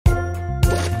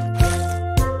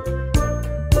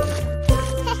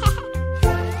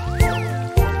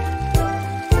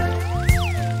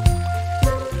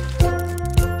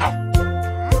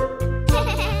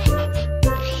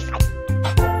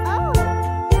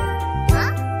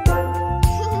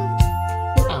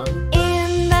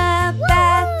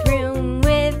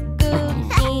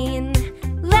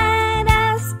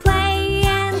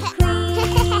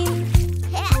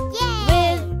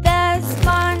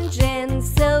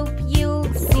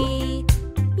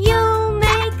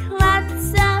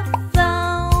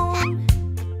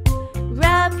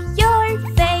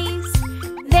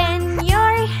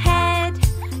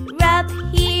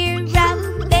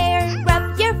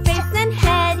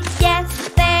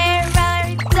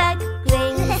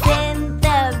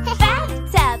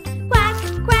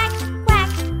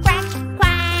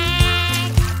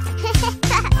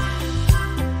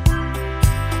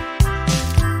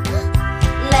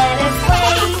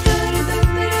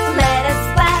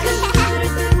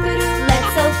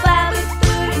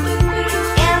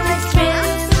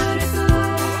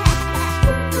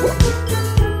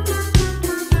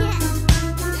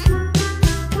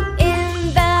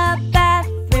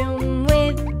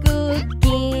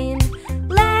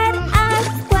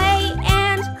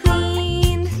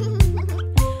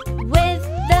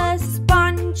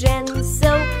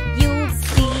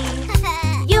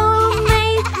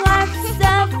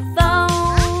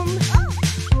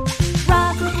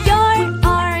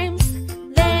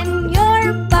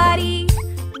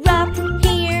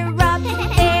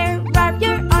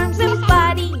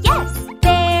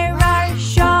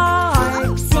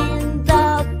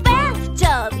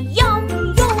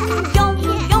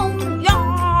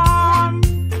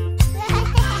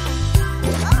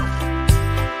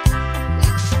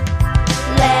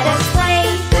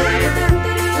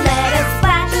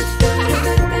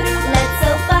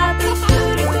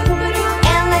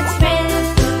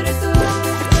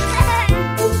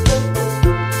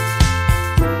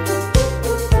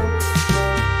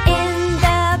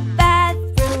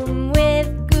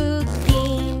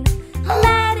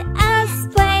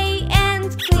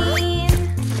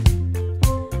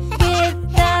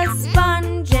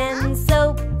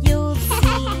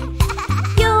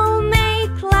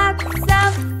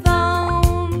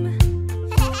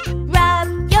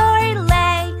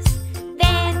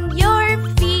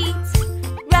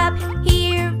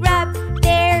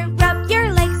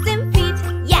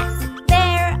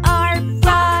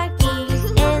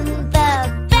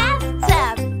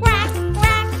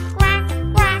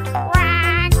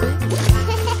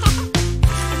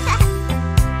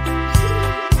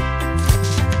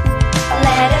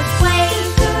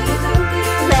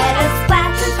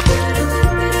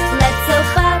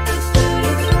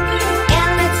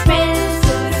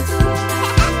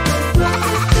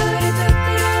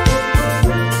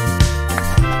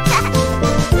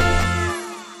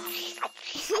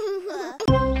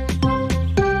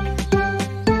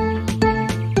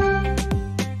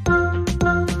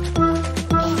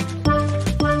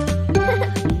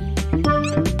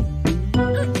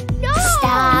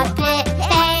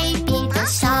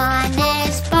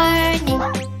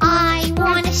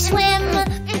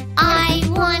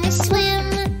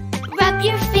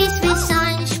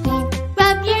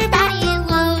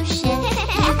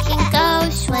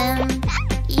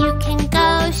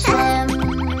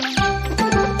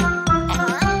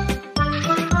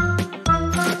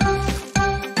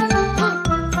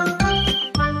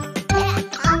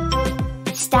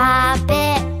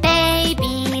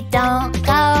Don't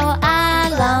go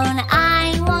alone.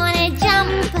 I wanna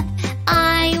jump.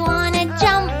 I wanna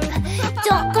jump.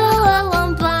 Don't go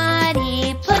alone,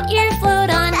 buddy. Put your float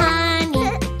on,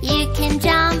 honey. You can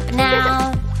jump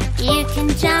now. You can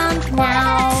jump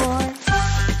now.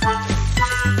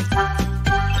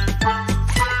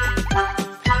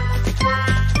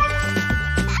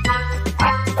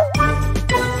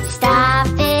 Stop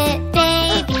it,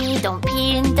 baby. Don't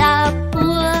pee in the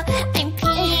pool. I'm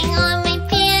peeing on my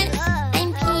pants.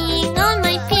 I'm peeing on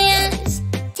my pants.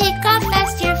 Take off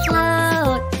fast your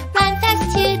float. Run fast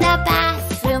to the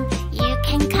bathroom. You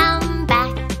can come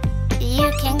back.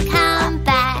 You can come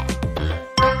back.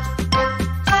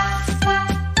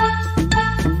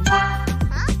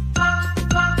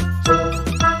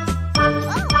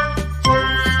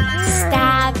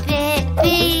 Stop it,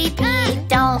 baby.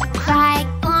 Don't cry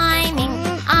climbing.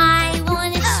 I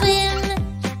wanna swim.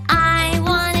 I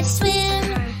wanna swim.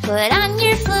 Put on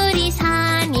your floaties,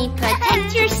 honey.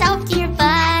 Protect yourself, dear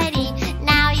buddy.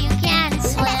 Now you can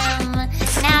swim.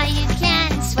 Now you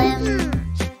can swim.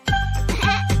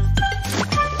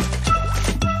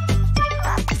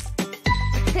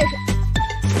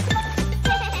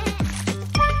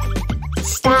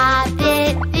 Stop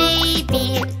it,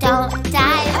 baby. Don't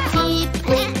dive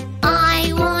deeply.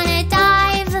 I wanna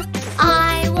dive.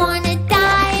 I wanna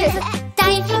dive.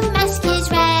 Diving mask is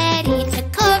ready to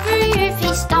cover your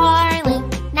face, darling.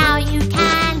 Now you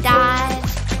can dive.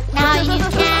 Now you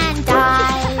can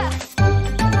dive.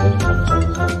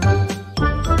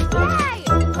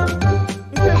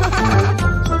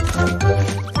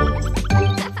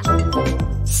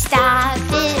 Stop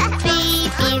it,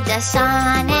 baby. The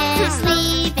sun is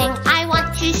leaving. I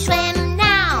want to swim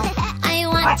now. I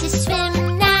want to swim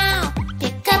now.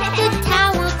 Pick up the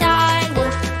towel,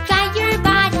 darling. Dry your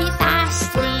body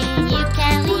fastly. You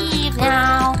can leave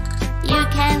now. You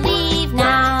can leave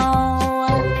now.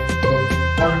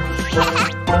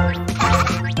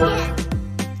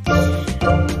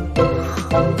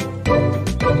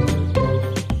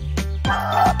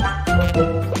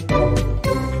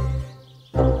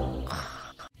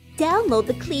 Download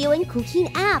the Cleo and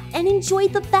Cuquin app and enjoy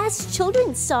the best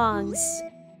children's songs.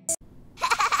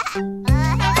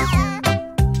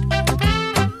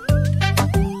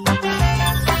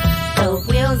 The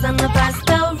wheels on the bus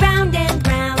go round and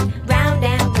round, round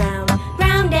and round,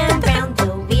 round and round. The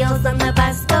wheels on the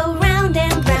bus go round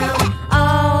and round,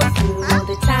 all through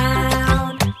the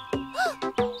town.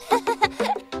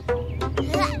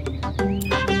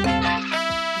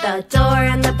 The door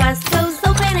on the bus goes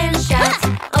open and shut,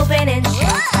 open and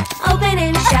shut, open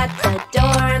and shut. The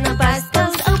door on the bus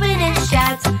goes open and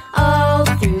shut, all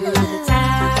through the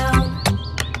town.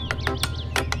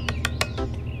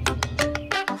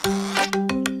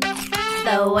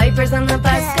 The wipers on the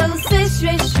bus go swish,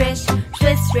 swish, swish,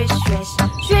 swish, swish, swish,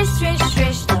 swish, swish,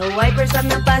 swish. The wipers on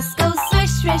the bus go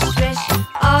swish, swish, swish,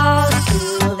 all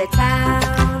through the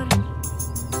town.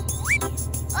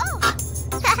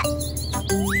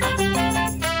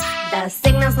 The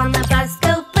signals on the bus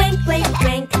go blink, blink,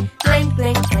 blink, blink,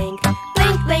 blink, blink,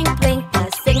 blink, blink, blink. The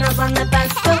signals on the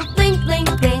bus go blink, blink,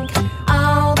 blink,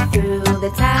 all through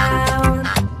the town.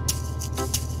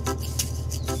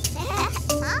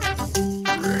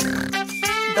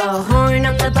 The horn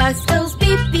on the bus goes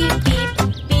beep, beep, beep,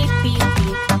 beep, beep,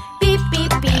 beep, beep,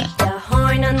 beep, beep. The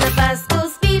horn on the bus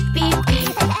goes beep, beep,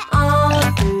 beep, all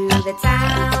through the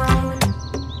town.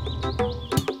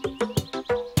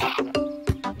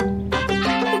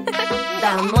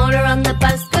 The motor on the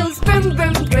bus goes vroom,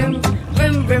 vroom, vroom,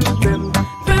 vroom, vroom, vroom,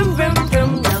 vroom, vroom,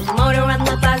 vroom. The motor on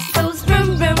the bus goes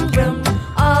vroom, vroom, vroom,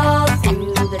 all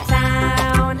through the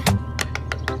town.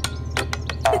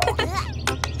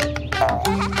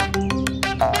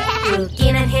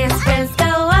 Cuquin and his friends go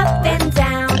up and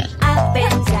down, up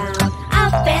and down,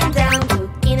 up and down.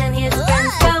 Cuquin and his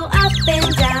friends go up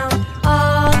and down,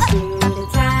 all through the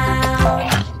town.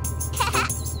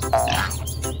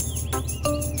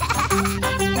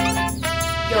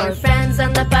 Your friends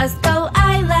on the bus go